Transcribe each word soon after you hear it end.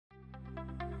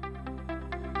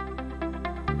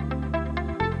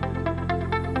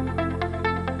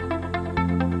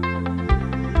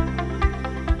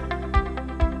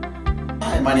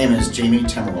My name is Jamie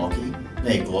Temerwalke,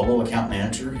 a Global Account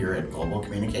Manager here at Global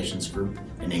Communications Group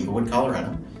in Inglewood,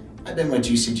 Colorado. I've been with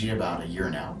GCG about a year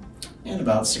now and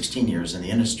about 16 years in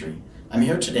the industry. I'm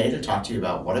here today to talk to you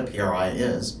about what a PRI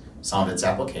is, some of its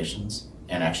applications,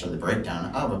 and actually the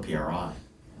breakdown of a PRI.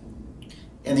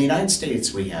 In the United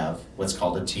States, we have what's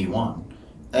called a T1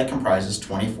 that comprises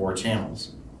 24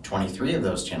 channels. 23 of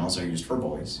those channels are used for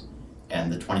voice,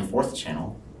 and the 24th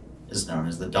channel is known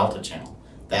as the Delta channel.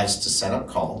 That is to set up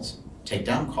calls, take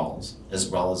down calls, as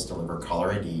well as deliver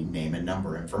caller ID, name, and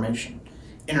number information.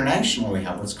 Internationally, we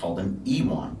have what's called an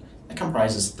E1 that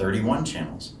comprises 31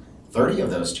 channels. 30 of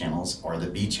those channels are the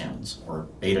B channels, or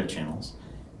beta channels,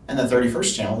 and the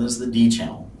 31st channel is the D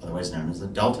channel, otherwise known as the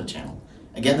Delta channel.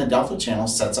 Again, the Delta channel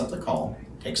sets up the call,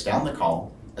 takes down the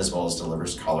call, as well as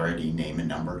delivers caller ID, name, and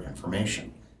number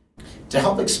information. To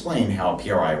help explain how a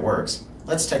PRI works,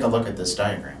 let's take a look at this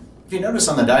diagram. If you notice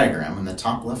on the diagram, in the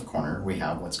top left corner, we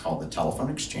have what's called the telephone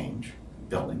exchange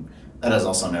building. That is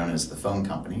also known as the phone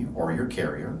company or your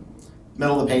carrier.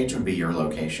 Middle of the page would be your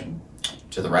location.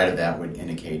 To the right of that would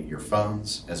indicate your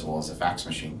phones as well as a fax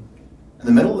machine. In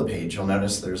the middle of the page, you'll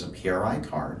notice there's a PRI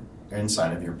card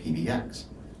inside of your PBX.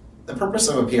 The purpose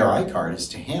of a PRI card is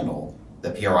to handle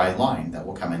the PRI line that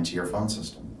will come into your phone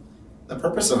system. The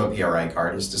purpose of a PRI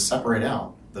card is to separate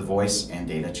out the voice and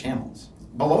data channels.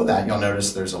 Below that, you'll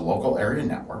notice there's a local area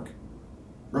network.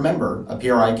 Remember, a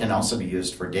PRI can also be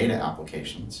used for data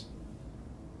applications.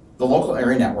 The local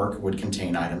area network would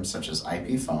contain items such as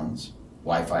IP phones,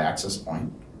 Wi-Fi access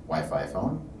point, Wi-Fi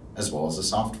phone, as well as a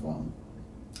soft phone.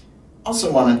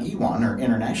 Also on an E1 or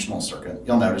international circuit,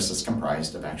 you'll notice it's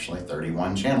comprised of actually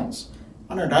 31 channels.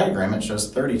 On our diagram, it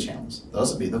shows 30 channels.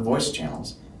 Those would be the voice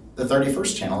channels. The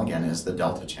 31st channel, again, is the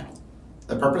Delta channel.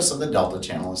 The purpose of the Delta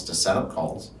channel is to set up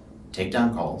calls, take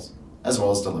down calls, as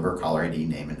well as deliver caller ID,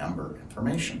 name, and number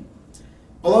information.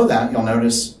 Below that, you'll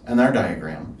notice in our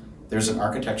diagram, there's an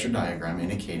architecture diagram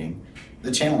indicating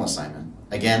the channel assignment.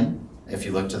 Again, if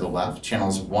you look to the left,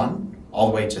 channels 1 all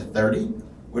the way to 30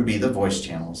 would be the voice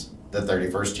channels. The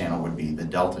 31st channel would be the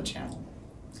Delta channel.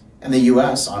 In the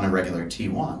US, on a regular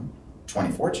T1,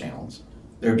 24 channels,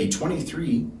 there would be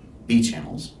 23 B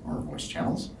channels, or voice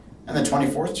channels, and the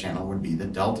 24th channel would be the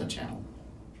Delta channel.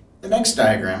 The next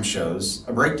diagram shows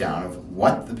a breakdown of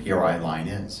what the PRI line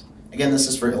is. Again, this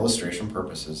is for illustration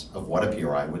purposes of what a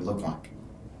PRI would look like.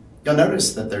 You'll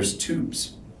notice that there's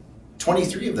tubes.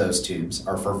 23 of those tubes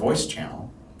are for voice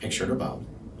channel, pictured above.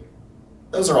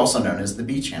 Those are also known as the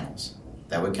B channels.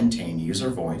 That would contain user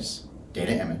voice,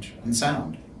 data image, and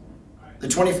sound. The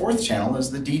 24th channel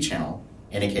is the D channel,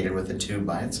 indicated with a tube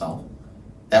by itself.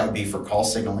 That would be for call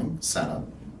signaling, setup,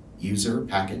 user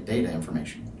packet data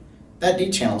information. That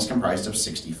D channel is comprised of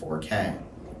 64K.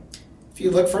 If you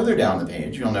look further down the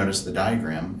page, you'll notice the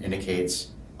diagram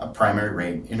indicates a primary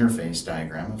rate interface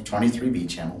diagram of 23 B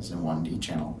channels and 1 D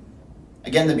channel.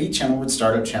 Again, the B channel would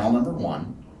start at channel number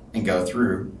 1 and go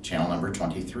through channel number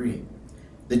 23.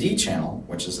 The D channel,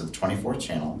 which is the 24th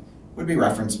channel, would be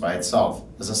referenced by itself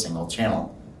as a single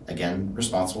channel, again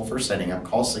responsible for setting up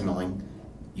call signaling,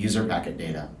 user packet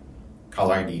data,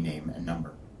 caller ID, name, and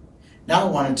number. Now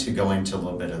I wanted to go into a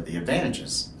little bit of the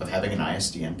advantages of having an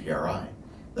ISDN PRI.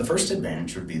 The first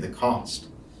advantage would be the cost.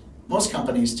 Most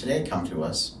companies today come to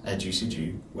us at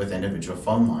GCG with individual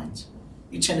phone lines.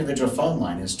 Each individual phone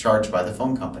line is charged by the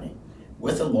phone company.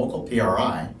 With a local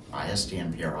PRI,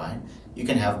 ISDN PRI, you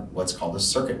can have what's called a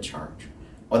circuit charge.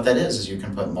 What that is you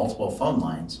can put multiple phone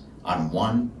lines on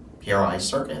one PRI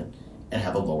circuit and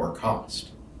have a lower cost.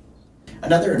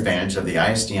 Another advantage of the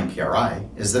ISDN PRI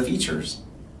is the features.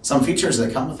 Some features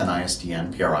that come with an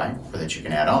ISDN PRI, or that you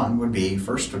can add on,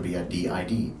 first would be a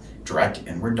DID, direct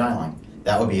inward dialing.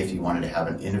 That would be if you wanted to have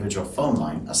an individual phone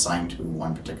line assigned to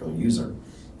one particular user.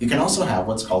 You can also have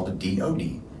what's called a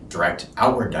DOD, direct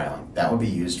outward dialing. That would be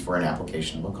used for an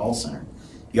application of a call center.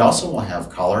 You also will have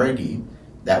caller ID,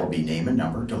 that will be name and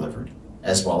number delivered,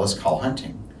 as well as call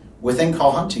hunting. Within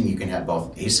call hunting, you can have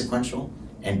both asequential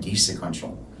and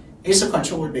desequential.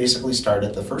 Asequential would basically start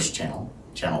at the first channel,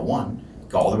 channel 1,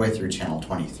 go all the way through channel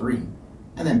 23,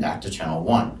 and then back to channel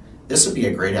 1. This would be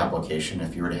a great application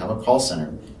if you were to have a call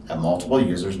center, have multiple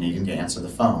users needing to answer the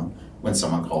phone when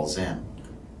someone calls in.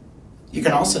 You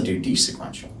can also do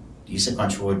desequential.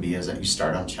 Desequential would be as that you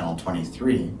start on channel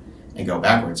 23 and go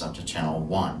backwards up to channel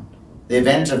 1. The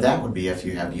advantage of that would be if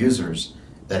you have users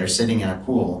that are sitting in a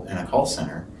pool in a call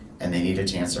center and they needed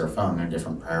to answer a phone in a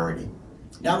different priority.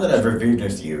 Now that I've reviewed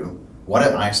with you what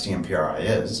an ISDN PRI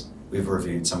is, we've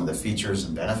reviewed some of the features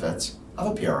and benefits of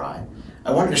a PRI,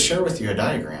 I wanted to share with you a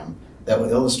diagram that will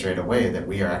illustrate a way that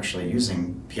we are actually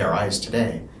using PRIs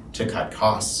today to cut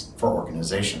costs for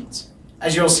organizations.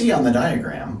 As you'll see on the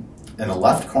diagram, in the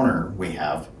left corner we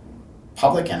have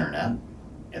public internet,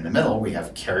 in the middle we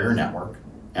have carrier network,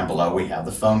 and below we have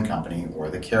the phone company or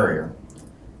the carrier.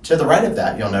 To the right of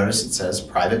that, you'll notice it says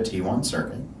private T1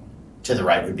 circuit. To the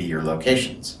right would be your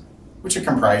locations, which would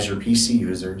comprise your PC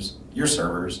users, your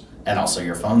servers, and also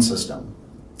your phone system.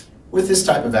 With this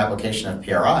type of application of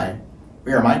PRI,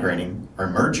 we are migrating or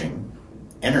merging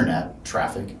internet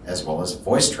traffic as well as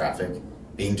voice traffic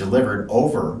being delivered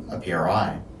over a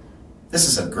PRI. This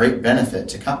is a great benefit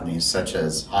to companies such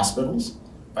as hospitals,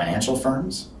 financial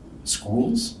firms,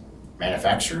 schools,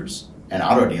 manufacturers, and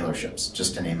auto dealerships,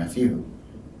 just to name a few.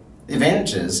 The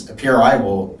advantage is a PRI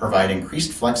will provide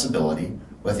increased flexibility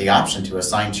with the option to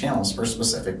assign channels for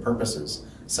specific purposes,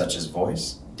 such as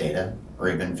voice, data, or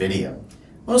even video.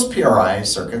 Most PRI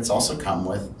circuits also come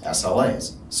with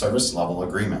SLAs, service level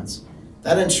agreements,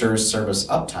 that ensures service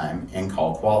uptime and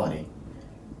call quality.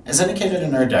 As indicated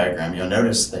in our diagram, you'll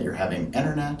notice that you're having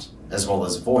internet as well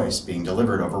as voice being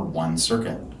delivered over one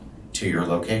circuit to your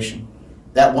location.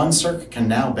 That one circuit can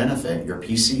now benefit your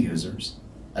PC users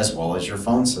as well as your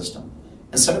phone system.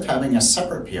 Instead of having a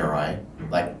separate PRI,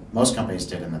 like most companies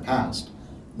did in the past,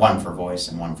 one for voice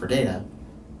and one for data,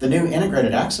 the new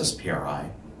integrated access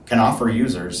PRI can offer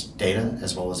users data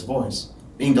as well as voice,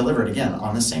 being delivered again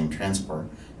on the same transport.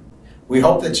 We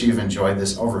hope that you've enjoyed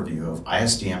this overview of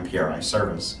ISDN PRI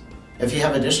service. If you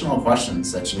have additional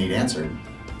questions that you need answered,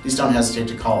 please don't hesitate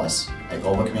to call us at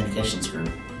Global Communications Group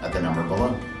at the number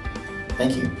below.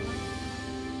 Thank you.